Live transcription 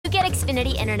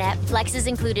Xfinity Internet, Flex is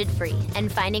included free, and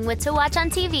finding what to watch on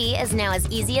TV is now as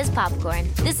easy as popcorn.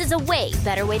 This is a way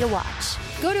better way to watch.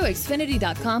 Go to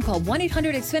Xfinity.com, call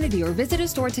 1-800-XFINITY or visit a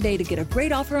store today to get a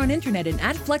great offer on internet and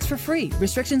add Flex for free.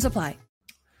 Restrictions apply.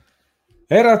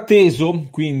 Era atteso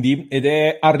quindi ed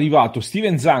è arrivato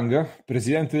Steven Zhang,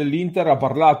 presidente dell'Inter, ha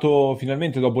parlato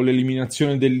finalmente dopo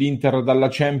l'eliminazione dell'Inter dalla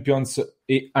Champions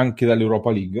e anche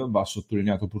dall'Europa League, va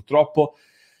sottolineato purtroppo.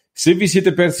 Se vi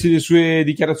siete persi le sue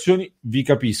dichiarazioni, vi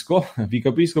capisco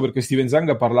perché Steven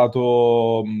Zhang ha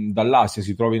parlato dall'Asia,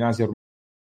 si trova in Asia.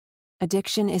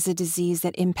 Addiction is a disease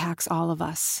that impacts all of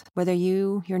us. Whether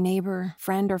you, your neighbor,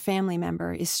 friend, or family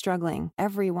member is struggling,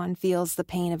 everyone feels the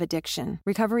pain of addiction.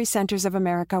 Recovery Centers of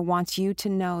America wants you to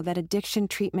know that addiction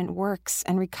treatment works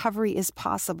and recovery is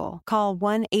possible. Call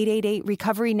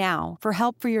 1-888-RECOVERY now for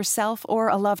help for yourself or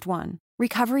a loved one.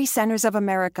 Recovery Centers of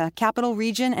America, Capital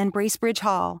Region, and Bracebridge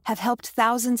Hall have helped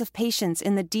thousands of patients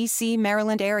in the D.C.,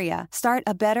 Maryland area start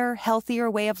a better, healthier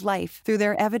way of life through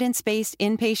their evidence-based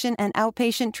inpatient and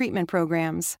outpatient treatment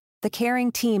programs. The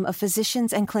caring team of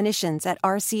physicians and clinicians at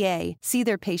RCA see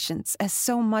their patients as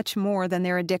so much more than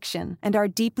their addiction and are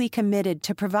deeply committed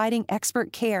to providing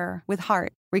expert care with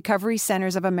heart. Recovery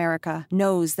Centers of America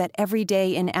knows that every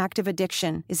day in active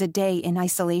addiction is a day in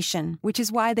isolation, which is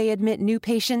why they admit new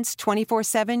patients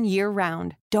 24/7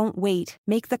 year-round. Don't wait.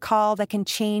 Make the call that can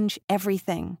change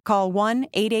everything. Call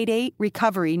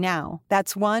 1-888-RECOVERY now.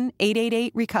 That's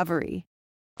 1-888-RECOVERY.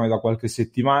 Da qualche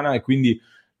settimana e quindi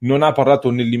non ha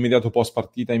parlato nell'immediato post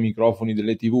partita ai microfoni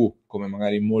delle TV, come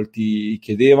magari molti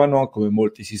chiedevano, come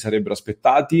molti si sarebbero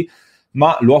aspettati,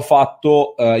 ma lo ha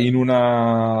fatto in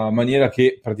una maniera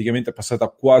che praticamente è passata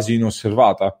quasi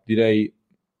inosservata, direi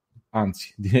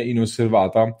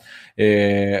inosservata.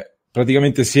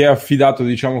 Praticamente si è affidato,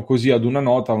 diciamo così, ad una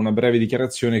nota, una breve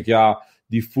dichiarazione che ha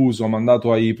diffuso, ha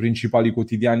mandato ai principali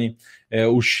quotidiani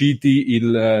usciti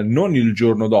non il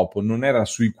giorno dopo, non era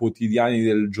sui quotidiani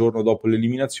del giorno dopo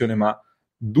l'eliminazione, ma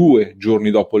 2 giorni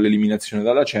dopo l'eliminazione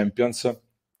dalla Champions.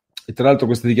 E tra l'altro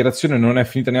questa dichiarazione non è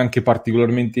finita neanche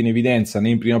particolarmente in evidenza né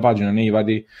in prima pagina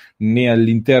né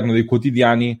all'interno dei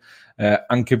quotidiani,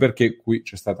 anche perché qui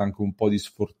c'è stata anche un po' di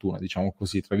sfortuna, diciamo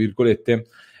così, tra virgolette.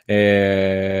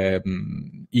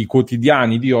 I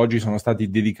quotidiani di oggi sono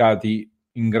stati dedicati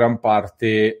in gran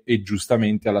parte e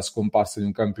giustamente alla scomparsa di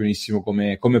un campionissimo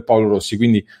come Paolo Rossi,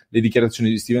 quindi le dichiarazioni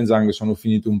di Steven Zhang sono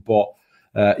finite un po'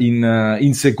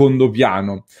 in secondo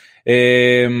piano.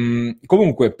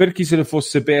 Comunque, per chi se le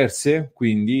fosse perse,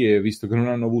 quindi visto che non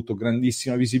hanno avuto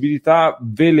grandissima visibilità,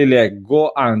 ve le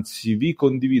leggo, anzi vi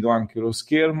condivido anche lo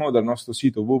schermo dal nostro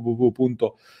sito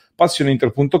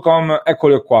www.passioneinter.com.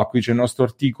 Eccolo qua, qui c'è il nostro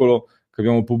articolo che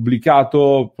abbiamo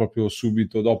pubblicato proprio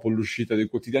subito dopo l'uscita dei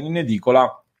quotidiani in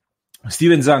edicola.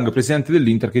 Steven Zhang, presidente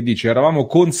dell'Inter, che dice: eravamo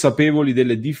consapevoli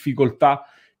delle difficoltà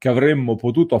che avremmo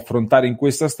potuto affrontare in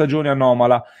questa stagione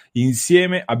anomala.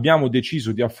 Insieme abbiamo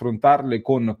deciso di affrontarle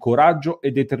con coraggio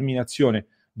e determinazione.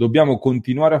 Dobbiamo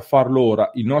continuare a farlo ora.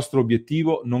 Il nostro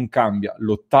obiettivo non cambia: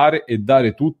 lottare e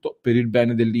dare tutto per il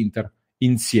bene dell'Inter.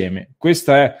 Insieme.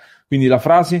 Questa è quindi la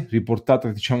frase riportata,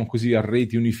 diciamo così, a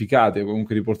reti unificate,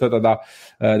 comunque riportata da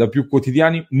più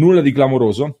quotidiani. Nulla di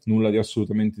clamoroso, nulla di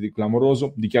assolutamente di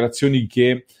clamoroso. Dichiarazioni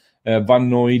che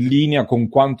vanno in linea con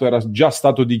quanto era già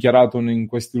stato dichiarato in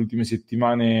queste ultime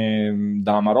settimane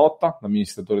da Marotta,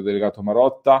 l'amministratore delegato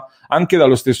Marotta, anche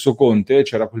dallo stesso Conte.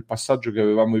 C'era quel passaggio che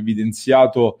avevamo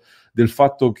evidenziato del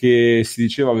fatto che si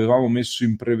diceva avevamo messo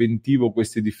in preventivo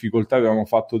queste difficoltà, avevamo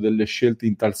fatto delle scelte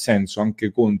in tal senso,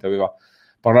 anche Conte aveva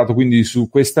parlato quindi su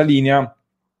questa linea.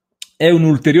 È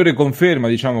un'ulteriore conferma,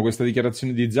 diciamo, questa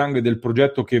dichiarazione di Zhang del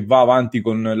progetto che va avanti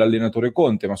con l'allenatore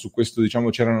Conte, ma su questo, diciamo,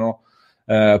 c'erano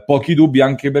pochi dubbi,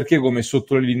 anche perché, come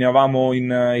sottolineavamo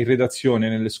in redazione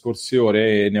nelle scorse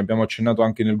ore, e ne abbiamo accennato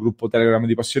anche nel gruppo Telegram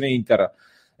di Passione Inter,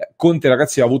 Conte,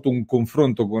 ragazzi, ha avuto un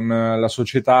confronto con la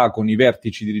società, con i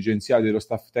vertici dirigenziali dello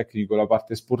staff tecnico, la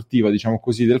parte sportiva, diciamo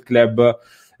così, del club,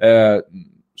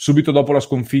 subito dopo la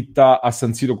sconfitta a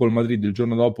San Siro col Madrid, il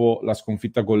giorno dopo la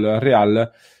sconfitta col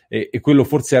Real, e quello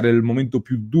forse era il momento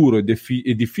più duro e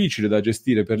difficile da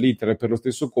gestire per l'Inter e per lo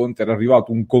stesso Conte. Era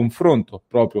arrivato un confronto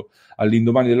proprio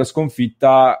all'indomani della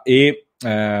sconfitta e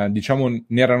diciamo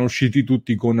ne erano usciti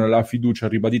tutti con la fiducia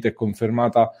ribadita e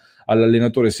confermata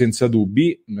all'allenatore senza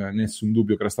dubbi, nessun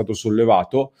dubbio che era stato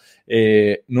sollevato,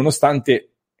 nonostante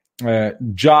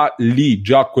già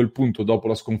a quel punto, dopo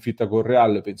la sconfitta con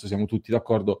Real, penso siamo tutti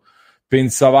d'accordo,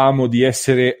 pensavamo di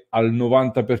essere al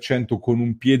 90% con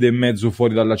un piede e mezzo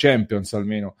fuori dalla Champions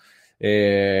almeno.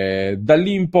 Da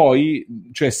lì in poi,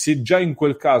 cioè, se già in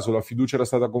quel caso la fiducia era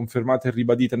stata confermata e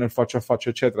ribadita nel faccia a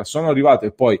faccia, eccetera, sono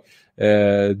arrivate poi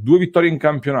 2 vittorie in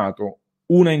campionato,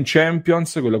 una in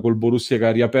Champions, quella col Borussia che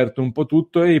ha riaperto un po'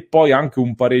 tutto, e poi anche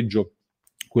un pareggio,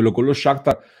 quello con lo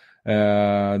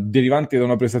Shakhtar, derivante da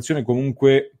una prestazione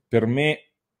comunque per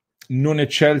me non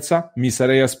eccelsa, mi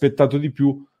sarei aspettato di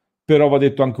più, però va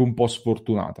detto anche un po'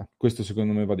 sfortunata, questo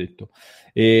secondo me va detto.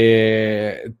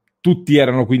 E tutti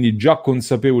erano quindi già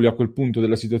consapevoli a quel punto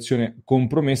della situazione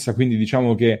compromessa, quindi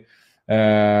diciamo che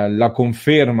la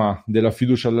conferma della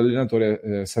fiducia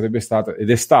all'allenatore sarebbe stata,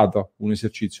 ed è stato un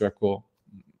esercizio, ecco,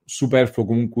 superfluo,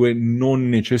 comunque non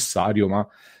necessario, ma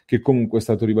che comunque è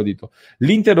stato ribadito.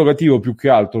 L'interrogativo più che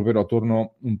altro, però,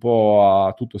 torno un po'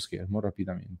 a tutto schermo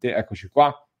rapidamente, eccoci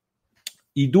qua.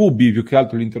 I dubbi, più che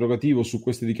altro l'interrogativo su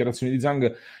queste dichiarazioni di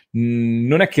Zhang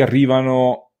non è che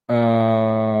arrivano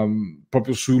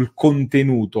proprio sul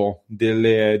contenuto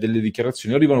delle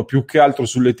dichiarazioni, arrivano più che altro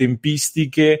sulle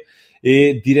tempistiche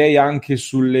e direi anche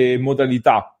sulle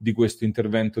modalità di questo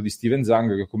intervento di Steven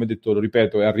Zhang, che, come detto, lo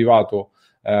ripeto, è arrivato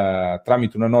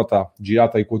tramite una nota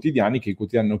girata ai quotidiani, che i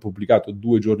quotidiani hanno pubblicato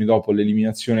 2 giorni dopo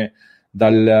l'eliminazione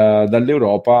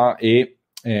dall'Europa, e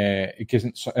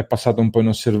che è passata un po'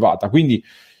 inosservata. Quindi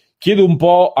chiedo un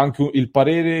po' anche il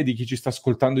parere di chi ci sta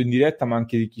ascoltando in diretta, ma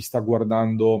anche di chi sta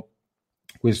guardando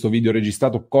questo video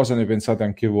registrato. Cosa ne pensate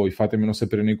anche voi? Fatemelo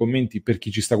sapere nei commenti. Per chi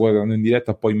ci sta guardando in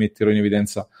diretta, poi metterò in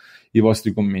evidenza i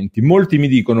vostri commenti. Molti mi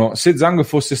dicono: se Zhang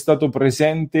fosse stato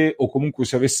presente, o comunque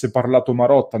se avesse parlato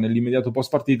Marotta nell'immediato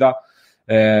post partita,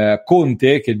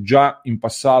 Conte, che già in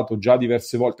passato, già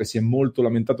diverse volte, si è molto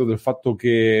lamentato del fatto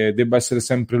che debba essere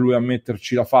sempre lui a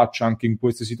metterci la faccia anche in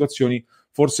queste situazioni,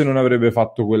 forse non avrebbe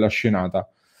fatto quella scenata.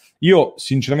 Io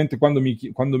sinceramente, quando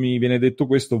mi viene detto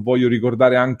questo, voglio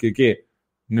ricordare anche che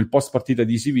nel post partita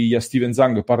di Siviglia Steven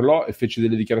Zhang parlò e fece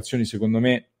delle dichiarazioni, secondo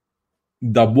me,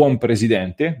 da buon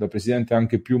presidente, da presidente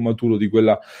anche più maturo di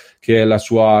quella che è la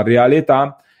sua reale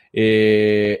età,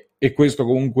 e questo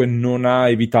comunque non ha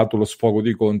evitato lo sfogo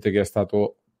di Conte, che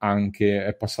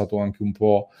è passato anche un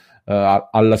po'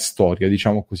 alla storia,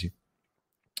 diciamo così.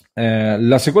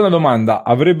 La seconda domanda: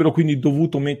 avrebbero quindi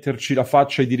dovuto metterci la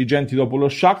faccia i dirigenti dopo lo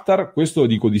Shakhtar? Questo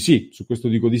dico di sì, su questo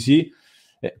dico di sì.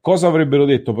 Cosa avrebbero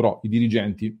detto però i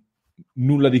dirigenti?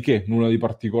 Nulla di che, nulla di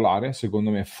particolare, secondo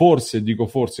me. Forse,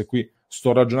 qui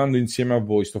sto ragionando insieme a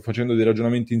voi, sto facendo dei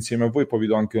ragionamenti insieme a voi, poi vi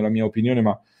do anche la mia opinione,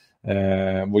 ma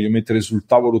voglio mettere sul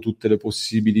tavolo tutte le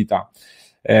possibilità.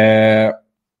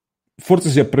 Forse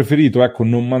si è preferito, ecco,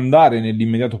 non mandare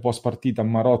nell'immediato post partita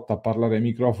Marotta a parlare ai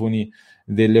microfoni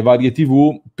delle varie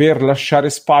TV, per lasciare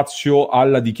spazio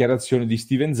alla dichiarazione di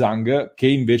Steven Zhang, che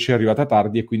invece è arrivata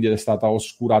tardi e quindi è stata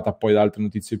oscurata poi da altre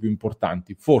notizie più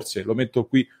importanti. Forse lo metto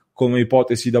qui come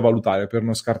ipotesi da valutare, per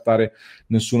non scartare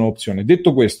nessuna opzione.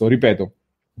 Detto questo, ripeto,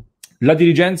 la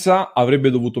dirigenza avrebbe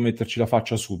dovuto metterci la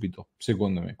faccia subito,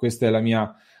 secondo me. Questa è la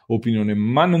mia opinione,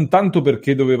 ma non tanto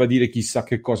perché doveva dire chissà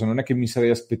che cosa. Non è che mi sarei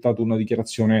aspettato una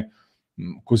dichiarazione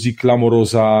così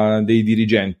clamorosa dei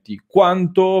dirigenti,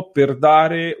 quanto per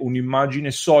dare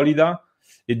un'immagine solida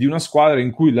e di una squadra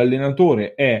in cui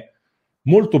l'allenatore è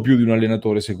molto più di un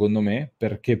allenatore, secondo me,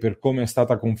 perché per come è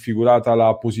stata configurata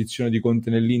la posizione di Conte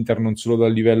nell'Inter, non solo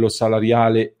dal livello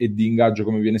salariale e di ingaggio,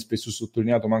 come viene spesso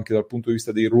sottolineato, ma anche dal punto di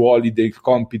vista dei ruoli, del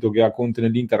compito che ha Conte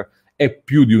nell'Inter, è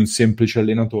più di un semplice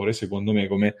allenatore, secondo me,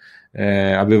 come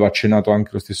aveva accennato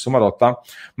anche lo stesso Marotta,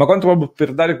 ma quanto proprio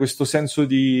per dare questo senso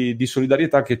di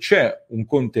solidarietà, che c'è un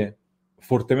Conte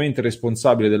fortemente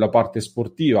responsabile della parte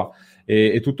sportiva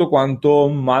e tutto quanto,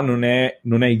 ma non è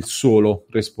il solo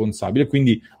responsabile.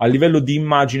 Quindi a livello di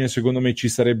immagine, secondo me, ci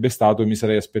sarebbe stato, e mi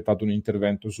sarei aspettato un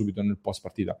intervento subito nel post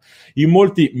partita. In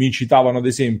molti mi citavano, ad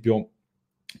esempio,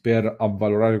 per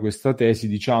avvalorare questa tesi,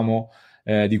 diciamo,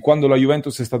 di quando la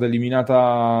Juventus è stata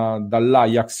eliminata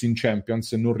dall'Ajax in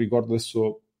Champions, non ricordo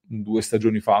adesso, 2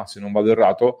 stagioni fa, se non vado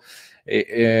errato,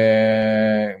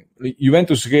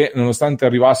 Juventus che, nonostante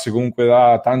arrivasse comunque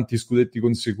da tanti scudetti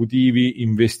consecutivi,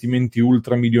 investimenti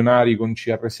ultramilionari con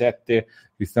CR7,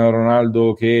 Cristiano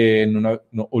Ronaldo che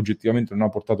oggettivamente non ha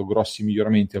portato grossi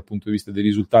miglioramenti dal punto di vista dei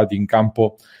risultati in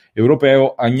campo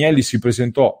europeo, Agnelli si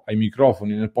presentò ai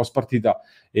microfoni nel post partita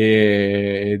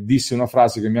e disse una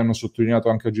frase che mi hanno sottolineato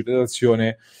anche oggi in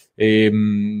redazione: è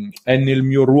nel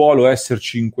mio ruolo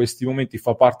esserci in questi momenti,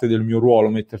 fa parte del mio ruolo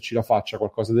metterci la faccia,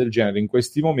 qualcosa del genere in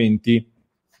questi momenti.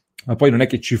 Ma poi non è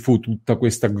che ci fu tutta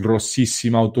questa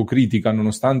grossissima autocritica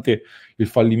nonostante il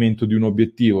fallimento di un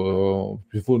obiettivo.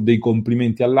 Ci furono dei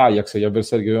complimenti all'Ajax, agli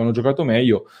avversari che avevano giocato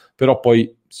meglio, però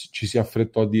poi ci si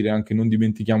affrettò a dire anche non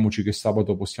dimentichiamoci che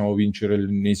sabato possiamo vincere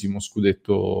l'11°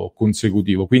 scudetto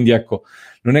consecutivo. Quindi ecco,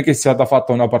 non è che sia stata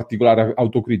fatta una particolare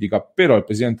autocritica, però il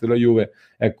presidente della Juve,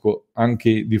 ecco,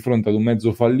 anche di fronte ad un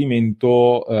mezzo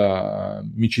fallimento,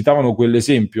 mi citavano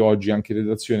quell'esempio oggi anche in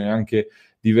redazione, anche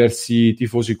diversi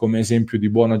tifosi, come esempio di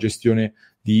buona gestione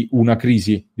di una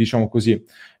crisi, diciamo così.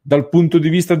 Dal punto di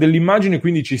vista dell'immagine,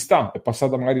 quindi ci sta, è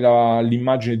passata magari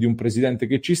l'immagine di un presidente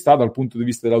che ci sta, dal punto di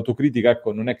vista dell'autocritica,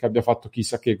 ecco, non è che abbia fatto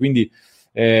chissà che, quindi,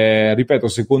 ripeto,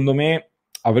 secondo me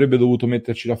avrebbe dovuto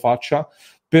metterci la faccia,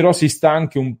 però si sta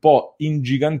anche un po'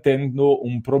 ingigantendo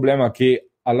un problema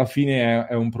che alla fine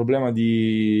è un problema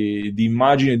di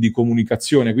immagine e di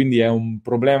comunicazione, quindi è un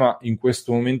problema in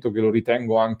questo momento che lo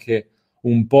ritengo anche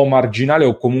un po' marginale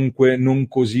o comunque non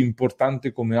così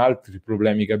importante come altri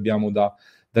problemi che abbiamo da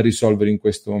risolvere in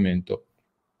questo momento.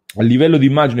 A livello di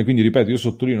immagine, quindi ripeto, io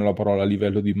sottolineo la parola a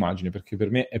livello di immagine, perché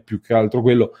per me è più che altro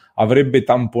quello, avrebbe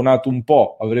tamponato un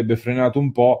po', avrebbe frenato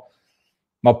un po',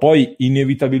 ma poi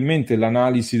inevitabilmente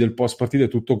l'analisi del post partita e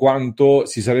tutto quanto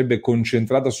si sarebbe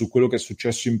concentrata su quello che è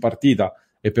successo in partita,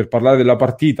 e per parlare della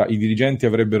partita i dirigenti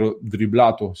avrebbero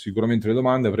dribblato sicuramente le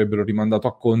domande, avrebbero rimandato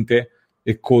a Conte,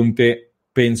 e Conte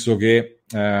penso che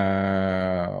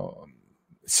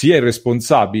sia il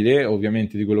responsabile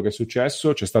ovviamente di quello che è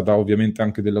successo. C'è stata ovviamente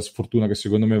anche della sfortuna che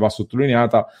secondo me va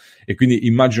sottolineata, e quindi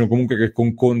immagino comunque che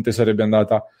con Conte sarebbe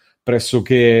andata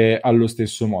pressoché allo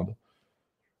stesso modo.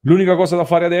 L'unica cosa da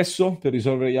fare adesso per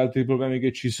risolvere gli altri problemi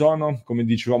che ci sono, come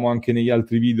dicevamo anche negli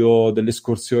altri video delle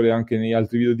scorse ore, anche negli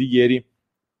altri video di ieri,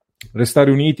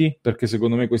 restare uniti, perché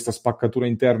secondo me questa spaccatura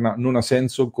interna non ha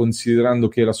senso, considerando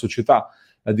che la società,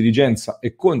 la dirigenza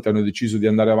e Conte hanno deciso di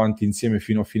andare avanti insieme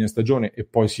fino a fine stagione e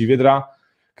poi si vedrà.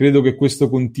 Credo che questa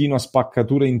continua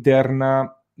spaccatura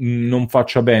interna non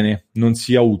faccia bene, non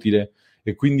sia utile,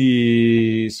 e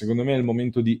quindi secondo me è il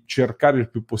momento di cercare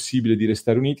il più possibile di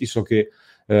restare uniti. So che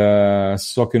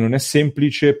non è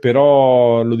semplice,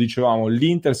 però lo dicevamo,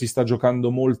 l'Inter si sta giocando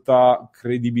molta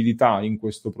credibilità in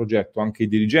questo progetto, anche i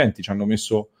dirigenti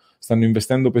stanno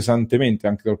investendo pesantemente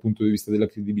anche dal punto di vista della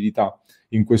credibilità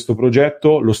in questo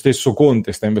progetto. Lo stesso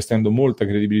Conte sta investendo molta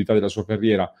credibilità della sua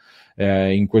carriera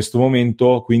in questo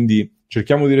momento, quindi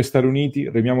cerchiamo di restare uniti,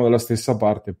 remiamo dalla stessa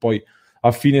parte, poi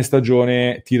a fine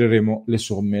stagione tireremo le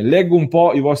somme. Leggo un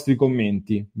po' i vostri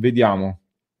commenti, vediamo.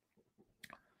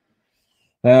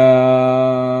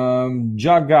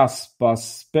 Già Gaspa,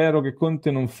 spero che Conte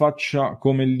non faccia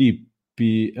come Lippi.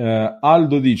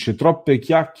 Aldo dice troppe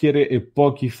chiacchiere e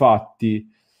pochi fatti.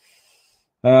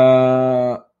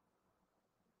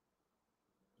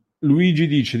 Luigi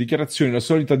dice dichiarazioni, la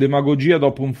solita demagogia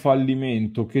dopo un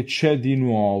fallimento, che c'è di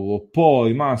nuovo?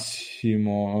 Poi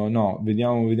Massimo, no,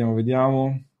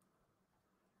 vediamo.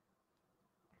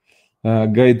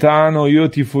 Gaetano, io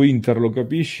tifo Inter, lo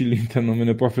capisci? L'Inter non me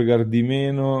ne può fregare di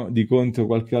meno di Conte o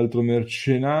qualche altro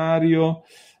mercenario.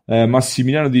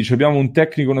 Massimiliano dice abbiamo un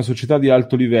tecnico, una società di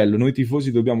alto livello, noi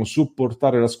tifosi dobbiamo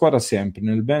supportare la squadra sempre,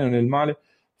 nel bene o nel male,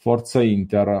 forza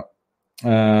Inter.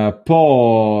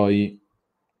 Poi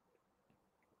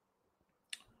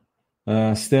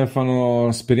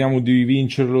Stefano, speriamo di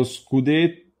vincere lo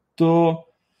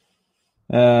scudetto.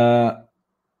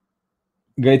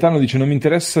 Gaetano dice non mi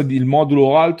interessa il modulo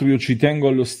o altro, io ci tengo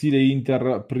allo stile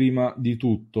Inter prima di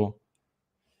tutto.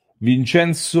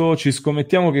 Vincenzo, ci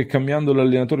scommettiamo che cambiando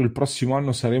l'allenatore il prossimo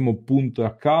anno saremo punto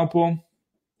a capo.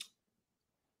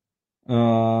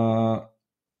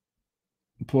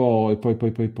 Poi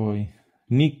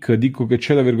Nick, dico che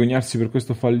c'è da vergognarsi per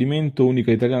questo fallimento,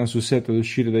 unica italiana su 7 ad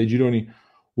uscire dai gironi,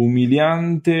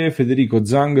 umiliante. Federico,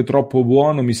 Zhang troppo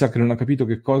buono, mi sa che non ha capito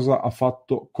che cosa ha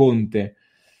fatto Conte.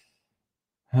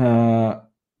 Poi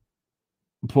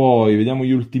vediamo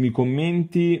gli ultimi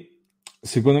commenti.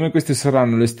 Secondo me queste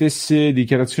saranno le stesse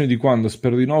dichiarazioni di quando,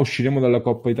 spero di no, usciremo dalla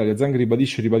Coppa Italia. Zhang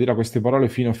ribadirà queste parole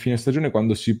fino a fine stagione,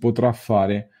 quando si potrà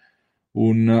fare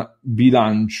un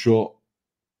bilancio.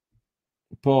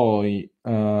 Poi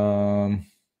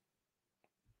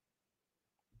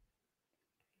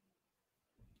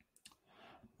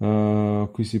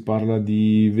qui si parla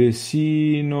di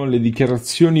Vesino. Le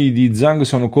dichiarazioni di Zhang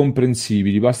sono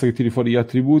comprensibili, basta che tiri fuori gli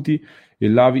attributi e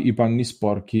lavi i panni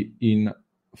sporchi in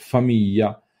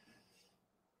famiglia.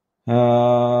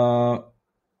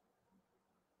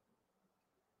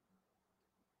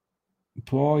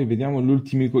 Poi vediamo gli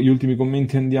ultimi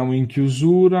commenti, andiamo in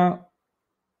chiusura.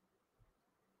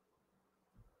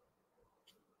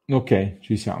 Ok,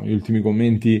 ci siamo. Gli ultimi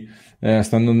commenti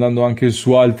stanno andando anche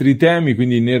su altri temi,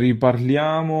 quindi ne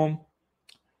riparliamo.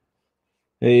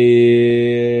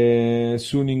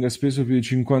 Suning ha speso più di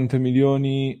 50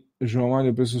 milioni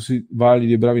Mario, penso si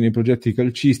validi e bravi nei progetti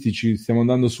calcistici. Stiamo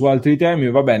andando su altri temi.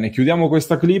 Va bene, chiudiamo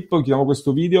questa clip, chiudiamo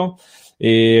questo video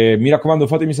e mi raccomando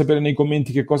fatemi sapere nei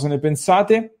commenti che cosa ne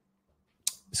pensate.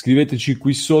 Scriveteci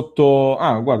qui sotto.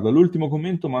 Guarda, l'ultimo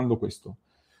commento mando questo.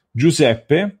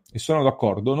 Giuseppe, e sono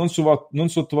d'accordo, non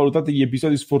sottovalutate gli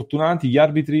episodi sfortunati, gli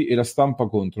arbitri e la stampa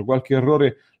contro. Qualche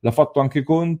errore l'ha fatto anche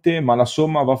Conte, ma la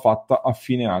somma va fatta a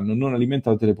fine anno, non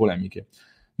alimentate le polemiche.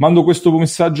 Mando questo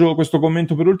messaggio, questo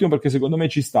commento per ultimo perché secondo me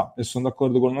ci sta e sono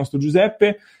d'accordo con il nostro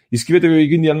Giuseppe. Iscrivetevi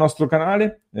quindi al nostro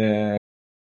canale.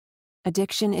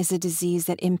 Addiction is a disease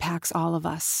that impacts all of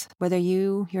us. Whether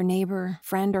you, your neighbor,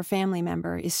 friend, or family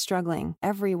member is struggling,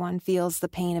 everyone feels the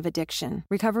pain of addiction.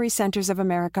 Recovery Centers of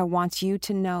America wants you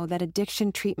to know that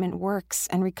addiction treatment works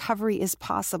and recovery is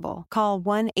possible. Call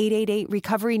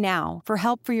 1-888-RECOVERY now for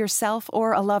help for yourself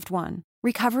or a loved one.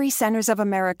 Recovery Centers of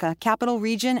America, Capital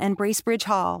Region, and Bracebridge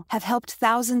Hall have helped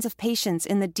thousands of patients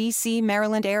in the D.C.,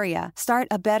 Maryland area start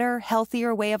a better,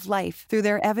 healthier way of life through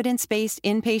their evidence-based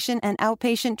inpatient and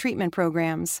outpatient treatment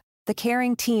programs. The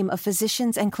caring team of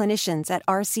physicians and clinicians at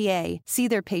RCA see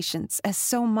their patients as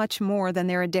so much more than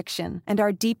their addiction and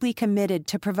are deeply committed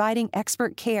to providing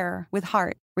expert care with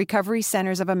heart. Recovery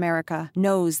Centers of America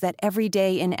knows that every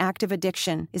day in active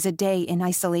addiction is a day in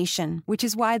isolation, which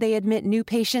is why they admit new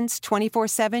patients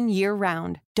 24/7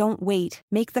 year-round. Don't wait.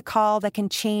 Make the call that can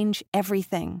change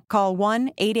everything. Call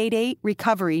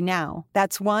 1-888-RECOVERY now.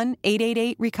 That's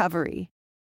 1-888-RECOVERY.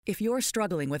 If you're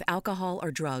struggling with alcohol or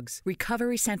drugs,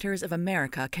 Recovery Centers of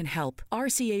America can help.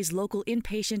 RCA's local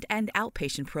inpatient and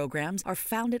outpatient programs are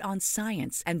founded on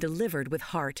science and delivered with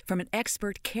heart from an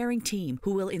expert caring team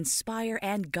who will inspire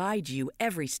and guide you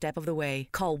every step of the way.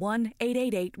 Call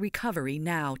 1-888-RECOVERY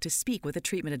now to speak with a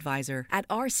treatment advisor. At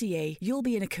RCA, you'll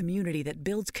be in a community that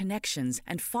builds connections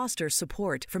and fosters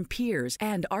support from peers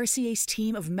and RCA's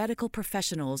team of medical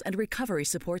professionals and recovery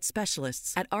support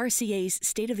specialists. At RCA's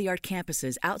state-of-the-art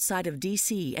campuses outside of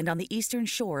D.C. and on the eastern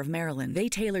shore of Maryland, they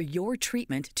tailor your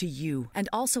treatment to you and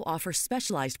also offer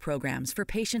specialized programs for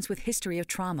patients with history of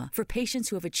trauma, for patients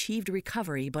who have achieved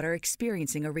recovery but are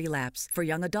experiencing a relapse, for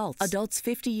young adults, adults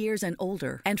 50 years and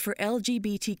older, and for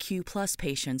LGBTQ plus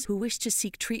patients who wish to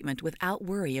seek treatment without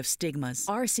worry of stigmas.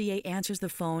 RCA answers the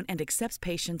phone and accepts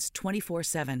patients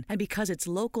 24/7. And because it's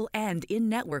local and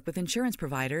in-network with insurance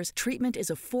providers, treatment is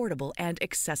affordable and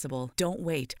accessible. Don't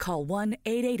wait. Call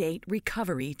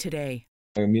 1-888-RECOVERY today.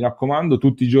 Mi raccomando,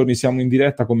 tutti i giorni siamo in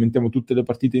diretta, commentiamo tutte le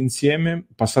partite insieme.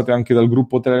 Passate anche dal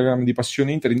gruppo Telegram di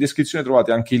Passione Inter. In descrizione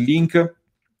trovate anche il link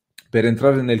per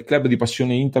entrare nel club di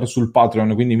Passione Inter sul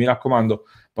Patreon, quindi mi raccomando,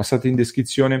 passate in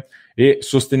descrizione e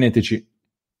sosteneteci.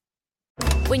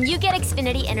 When you get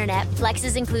Xfinity Internet, Flex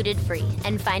is included free,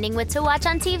 and finding what to watch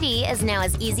on TV is now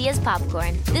as easy as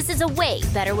popcorn. This is a way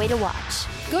better way to watch.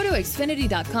 Go to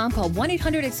Xfinity.com, call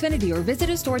 1-800-XFINITY, or visit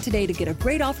a store today to get a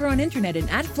great offer on internet and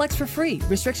add Flex for free.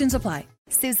 Restrictions apply.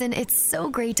 Susan, it's so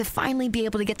great to finally be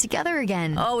able to get together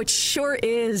again. Oh, it sure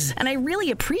is. And I really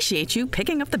appreciate you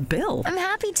picking up the bill. I'm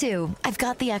happy to. I've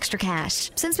got the extra cash.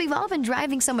 Since we've all been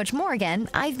driving so much more again,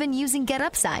 I've been using Get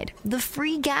Upside, the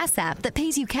free gas app that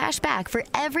pays you cash back for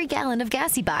every gallon of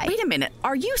gas you buy. Wait a minute.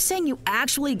 Are you saying you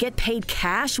actually get paid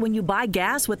cash when you buy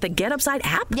gas with the Get Upside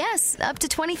app? Yes, up to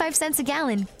 25 cents a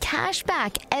gallon. Cash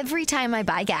back every time I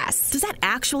buy gas. Does that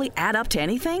actually add up to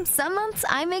anything? Some months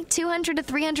I make $200 to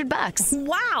 $300.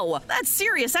 Wow, that's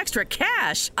serious extra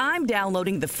cash. I'm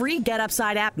downloading the free Get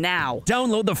Upside app now.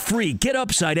 Download the free Get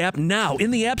Upside app now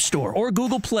in the App Store or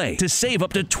Google Play to save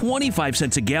up to 25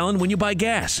 cents a gallon when you buy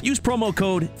gas. Use promo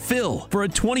code PHIL for a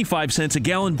 25 cents a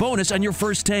gallon bonus on your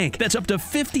first tank. That's up to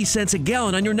 50 cents a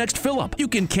gallon on your next fill-up. You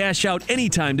can cash out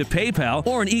anytime to PayPal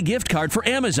or an e-gift card for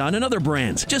Amazon and other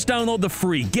brands. Just download the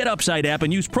free Get Upside app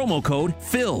and use promo code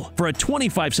PHIL for a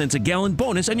 25 cents a gallon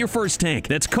bonus on your first tank.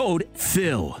 That's code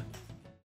PHIL.